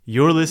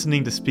You're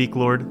listening to Speak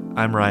Lord.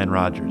 I'm Ryan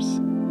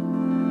Rogers.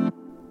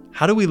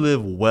 How do we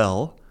live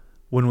well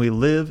when we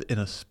live in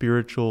a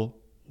spiritual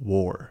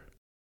war?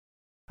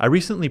 I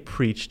recently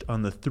preached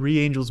on the three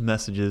angels'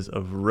 messages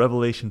of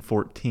Revelation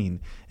 14,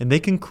 and they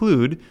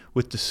conclude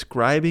with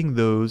describing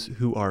those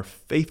who are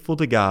faithful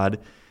to God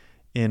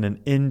in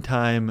an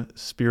end-time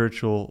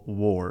spiritual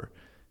war.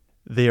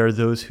 They are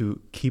those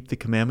who keep the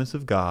commandments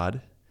of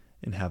God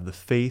and have the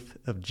faith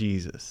of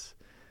Jesus.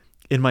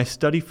 In my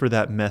study for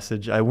that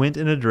message, I went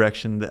in a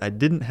direction that I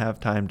didn't have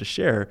time to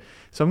share,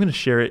 so I'm going to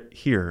share it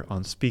here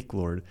on Speak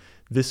Lord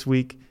this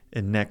week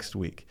and next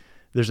week.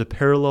 There's a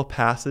parallel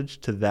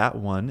passage to that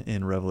one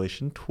in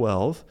Revelation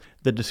 12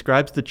 that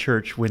describes the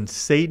church when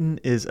Satan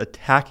is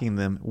attacking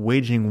them,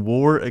 waging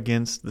war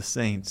against the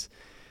saints.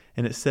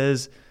 And it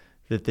says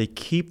that they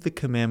keep the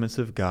commandments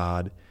of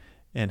God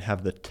and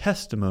have the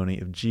testimony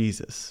of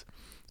Jesus.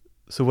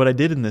 So what I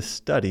did in this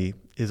study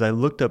is I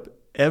looked up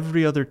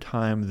every other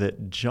time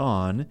that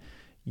John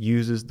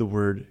uses the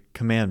word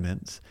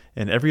commandments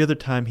and every other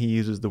time he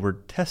uses the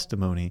word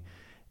testimony,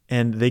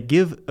 and they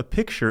give a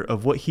picture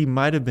of what he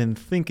might have been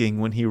thinking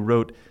when he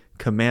wrote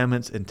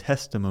commandments and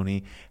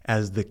testimony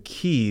as the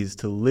keys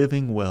to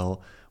living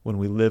well when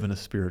we live in a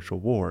spiritual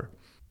war.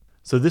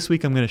 So this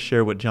week I'm going to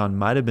share what John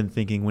might have been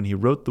thinking when he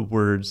wrote the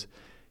words,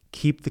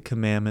 "Keep the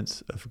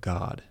commandments of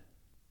God."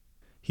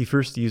 He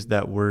first used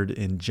that word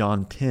in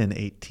John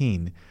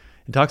 10:18.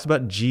 It talks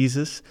about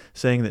Jesus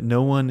saying that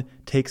no one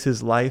takes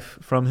his life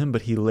from him,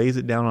 but he lays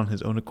it down on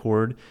his own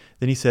accord.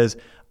 Then he says,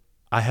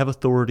 "I have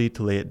authority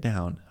to lay it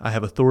down. I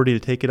have authority to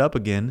take it up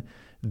again.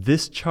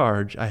 This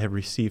charge I have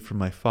received from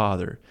my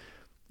Father."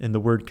 And the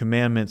word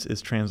commandments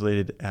is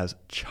translated as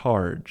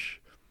charge.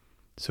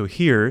 So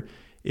here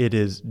it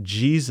is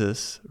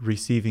Jesus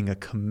receiving a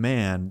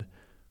command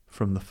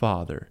from the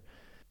Father.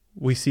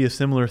 We see a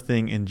similar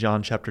thing in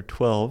John chapter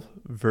 12,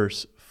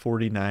 verse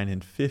 49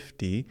 and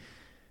 50.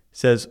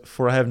 Says,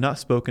 "For I have not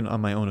spoken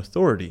on my own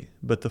authority,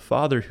 but the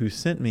Father who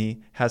sent me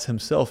has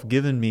himself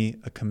given me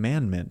a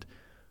commandment,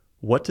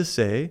 what to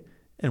say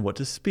and what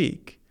to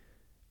speak.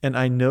 And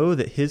I know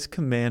that his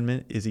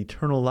commandment is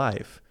eternal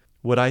life.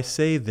 What I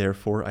say,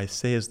 therefore, I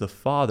say as the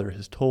Father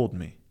has told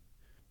me."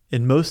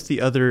 In most of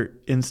the other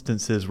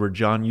instances where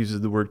John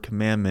uses the word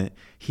commandment,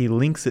 he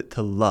links it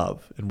to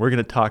love, and we're going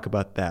to talk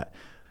about that.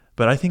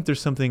 But I think there's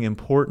something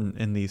important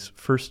in these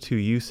first two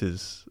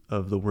uses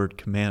of the word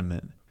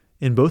commandment.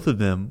 In both of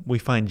them, we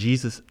find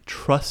Jesus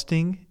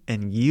trusting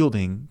and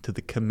yielding to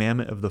the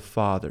commandment of the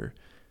Father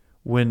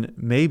when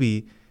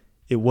maybe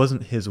it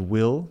wasn't his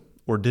will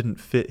or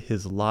didn't fit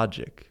his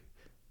logic.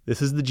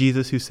 This is the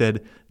Jesus who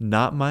said,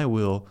 "Not my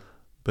will,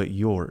 but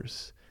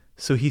yours."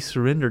 So he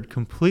surrendered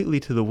completely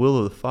to the will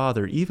of the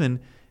Father, even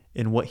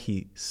in what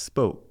he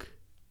spoke.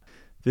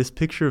 This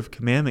picture of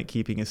commandment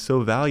keeping is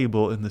so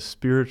valuable in the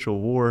spiritual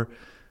war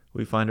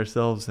we find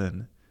ourselves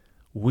in.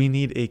 We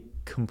need a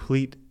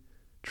complete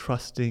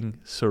trusting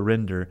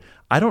surrender.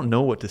 I don't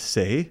know what to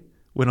say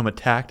when I'm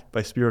attacked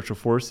by spiritual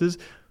forces,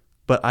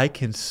 but I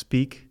can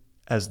speak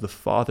as the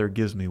Father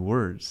gives me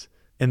words.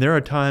 And there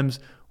are times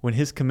when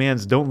his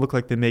commands don't look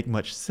like they make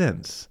much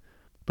sense,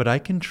 but I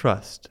can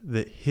trust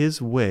that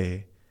his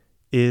way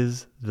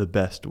is the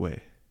best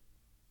way.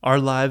 Our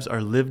lives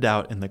are lived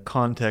out in the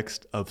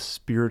context of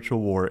spiritual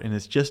war, and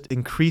it's just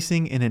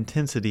increasing in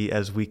intensity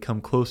as we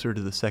come closer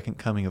to the second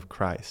coming of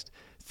Christ.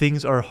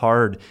 Things are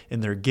hard,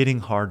 and they're getting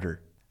harder.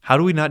 How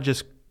do we not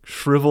just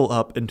shrivel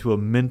up into a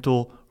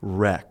mental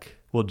wreck?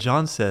 Well,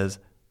 John says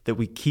that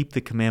we keep the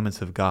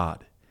commandments of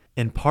God.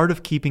 And part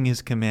of keeping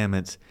his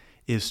commandments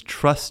is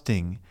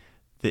trusting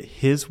that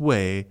his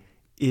way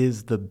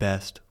is the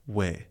best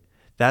way.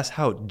 That's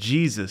how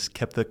Jesus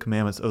kept the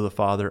commandments of the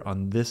Father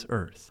on this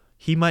earth.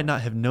 He might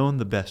not have known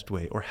the best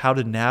way or how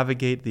to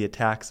navigate the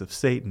attacks of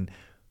Satan,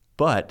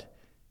 but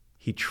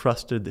he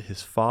trusted that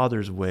his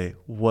Father's way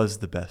was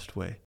the best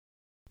way.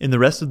 In the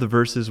rest of the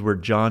verses where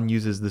John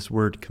uses this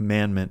word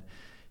commandment,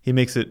 he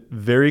makes it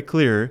very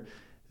clear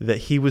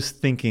that he was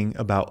thinking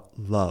about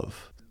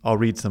love. I'll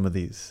read some of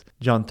these.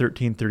 John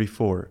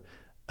 13:34,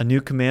 "A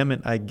new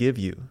commandment I give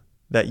you,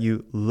 that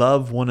you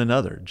love one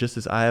another, just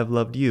as I have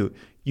loved you.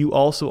 You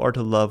also are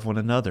to love one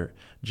another."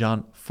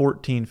 John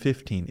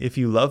 14:15, "If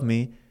you love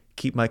me,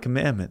 keep my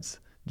commandments."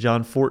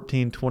 John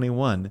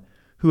 14:21,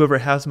 "Whoever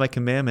has my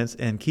commandments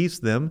and keeps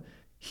them,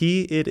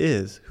 he it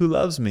is who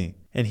loves me.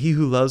 And he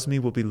who loves me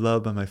will be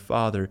loved by my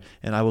Father,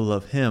 and I will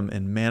love him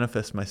and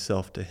manifest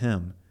myself to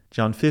him."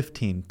 John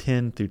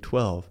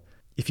 15:10-12,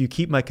 "If you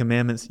keep my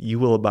commandments, you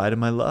will abide in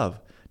my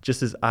love,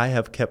 just as I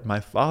have kept my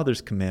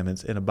Father's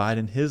commandments and abide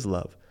in his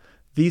love.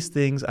 These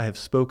things I have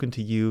spoken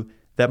to you,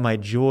 that my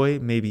joy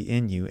may be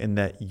in you, and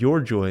that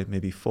your joy may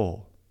be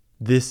full.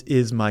 This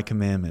is my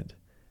commandment,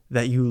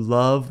 that you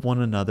love one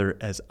another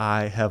as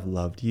I have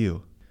loved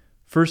you."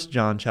 1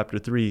 John chapter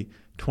 3,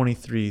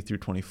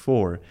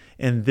 23-24,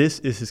 "And this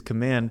is his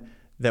command,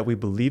 that we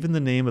believe in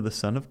the name of the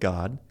Son of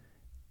God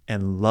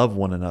and love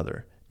one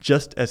another,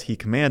 just as he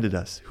commanded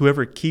us.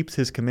 Whoever keeps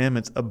his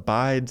commandments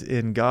abides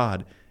in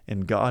God,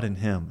 and God in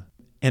him."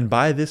 And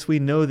by this we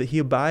know that he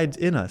abides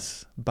in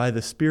us, by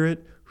the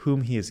Spirit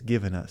whom he has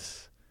given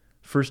us.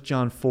 1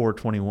 John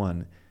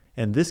 4:21.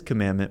 And this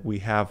commandment we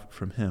have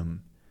from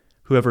him: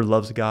 whoever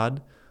loves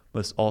God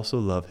must also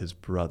love his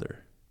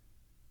brother.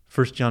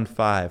 1 John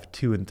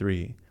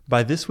 5:2-3.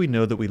 By this we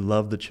know that we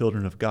love the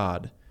children of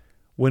God,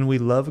 when we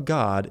love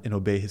God and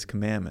obey his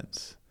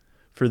commandments.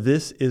 For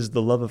this is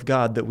the love of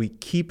God, that we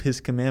keep his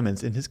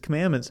commandments, and his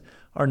commandments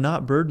are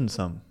not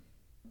burdensome.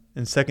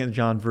 In 2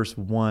 John verse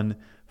 1,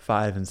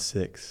 5, and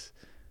 6.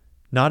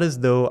 Not as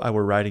though I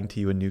were writing to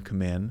you a new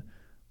command,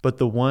 but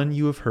the one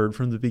you have heard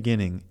from the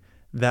beginning,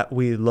 that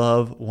we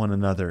love one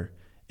another.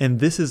 And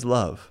this is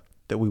love,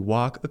 that we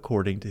walk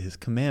according to his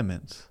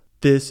commandments.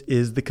 This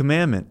is the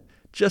commandment,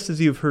 just as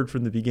you have heard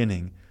from the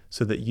beginning,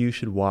 so that you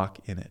should walk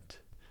in it.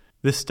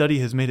 This study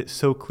has made it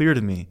so clear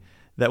to me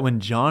that when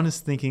John is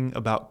thinking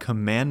about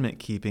commandment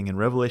keeping in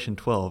Revelation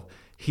 12,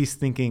 he's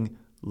thinking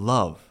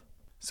love.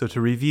 So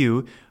to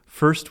review,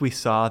 first we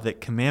saw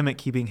that commandment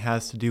keeping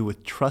has to do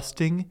with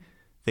trusting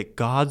that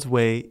God's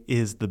way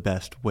is the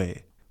best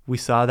way. We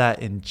saw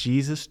that in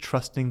Jesus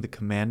trusting the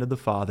command of the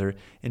Father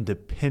and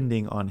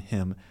depending on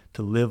him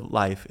to live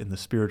life in the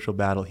spiritual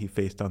battle he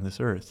faced on this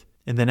earth.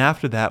 And then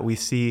after that, we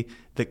see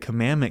that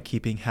commandment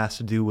keeping has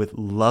to do with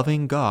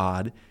loving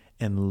God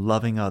and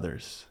loving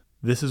others.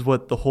 This is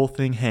what the whole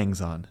thing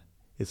hangs on.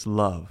 It's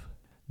love.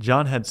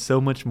 John had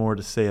so much more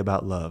to say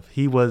about love.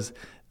 He was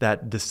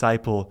that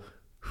disciple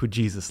who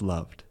Jesus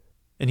loved.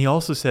 And he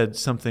also said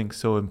something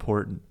so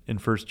important in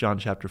 1 John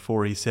chapter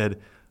 4. He said,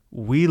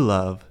 we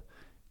love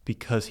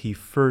because he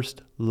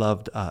first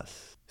loved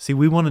us. See,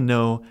 we want to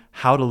know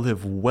how to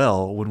live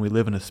well when we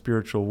live in a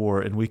spiritual war.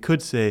 And we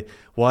could say,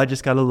 well, I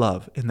just got to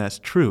love. And that's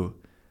true.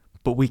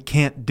 But we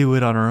can't do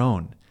it on our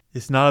own.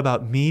 It's not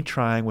about me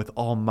trying with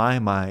all my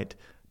might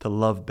to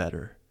love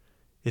better.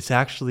 It's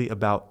actually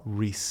about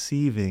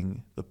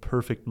receiving the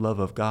perfect love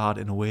of God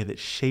in a way that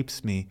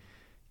shapes me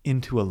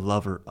into a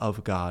lover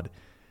of God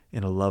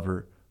and a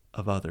lover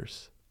of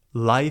others.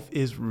 Life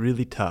is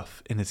really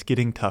tough, and it's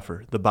getting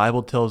tougher. The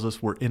Bible tells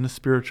us we're in a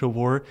spiritual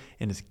war,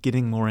 and it's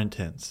getting more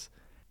intense.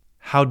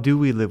 How do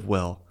we live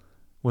well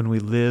when we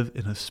live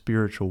in a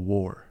spiritual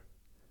war?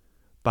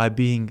 By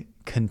being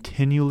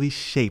continually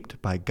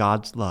shaped by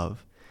God's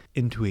love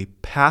into a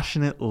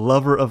passionate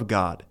lover of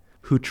God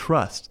who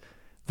trusts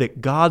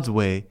that God's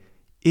way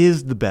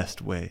is the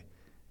best way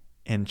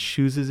and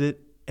chooses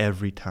it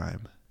every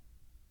time.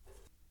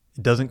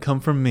 It doesn't come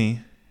from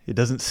me. It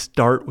doesn't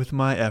start with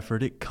my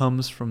effort. It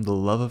comes from the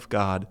love of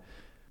God,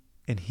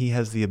 and he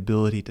has the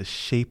ability to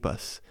shape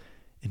us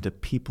into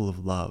people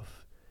of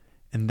love.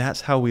 And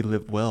that's how we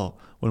live well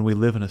when we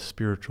live in a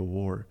spiritual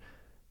war.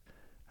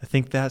 I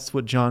think that's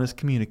what John is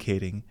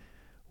communicating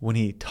when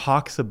he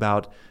talks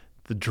about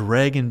the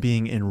dragon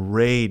being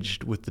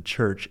enraged with the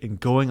church and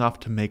going off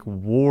to make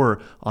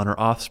war on her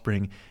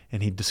offspring,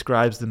 and he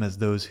describes them as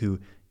those who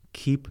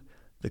keep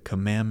the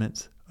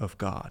commandments of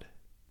God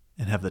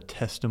and have the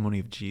testimony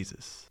of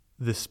Jesus.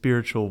 This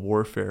spiritual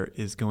warfare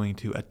is going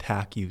to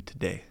attack you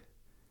today.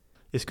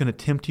 It's going to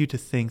tempt you to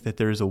think that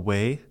there is a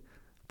way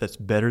that's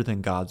better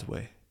than God's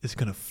way. It's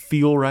going to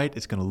feel right.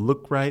 It's going to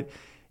look right.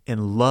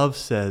 And love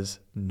says,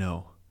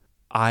 no,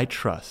 I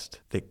trust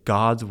that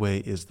God's way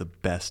is the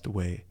best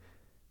way.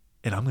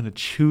 And I'm going to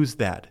choose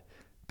that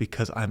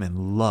because I'm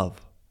in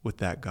love with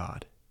that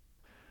God.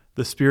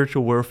 The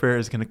spiritual warfare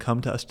is going to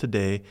come to us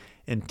today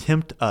and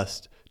tempt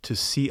us to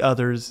see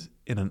others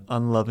in an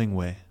unloving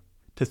way,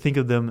 to think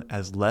of them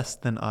as less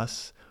than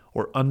us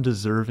or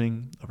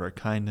undeserving of our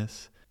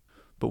kindness.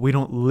 But we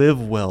don't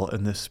live well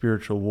in this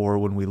spiritual war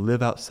when we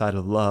live outside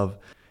of love.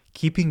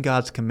 Keeping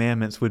God's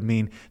commandments would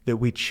mean that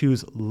we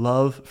choose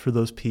love for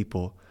those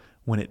people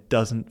when it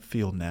doesn't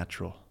feel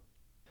natural.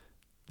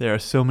 There are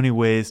so many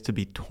ways to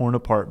be torn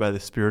apart by the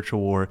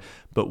spiritual war,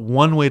 but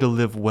one way to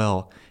live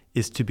well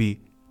is to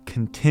be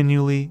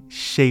continually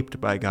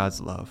shaped by God's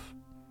love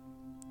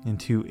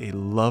into a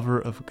lover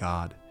of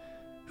God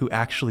who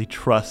actually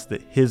trusts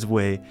that his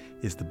way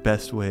is the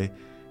best way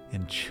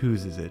and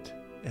chooses it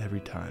every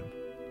time.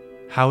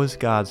 How is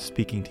God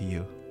speaking to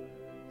you?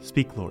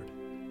 Speak, Lord.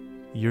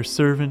 Your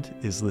servant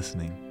is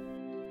listening.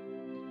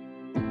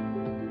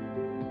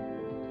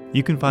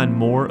 You can find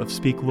more of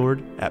Speak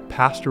Lord at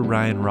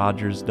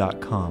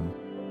PastorRyanRogers.com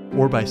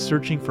or by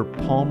searching for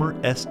Palmer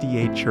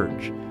SDA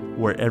Church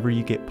wherever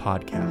you get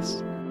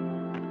podcasts.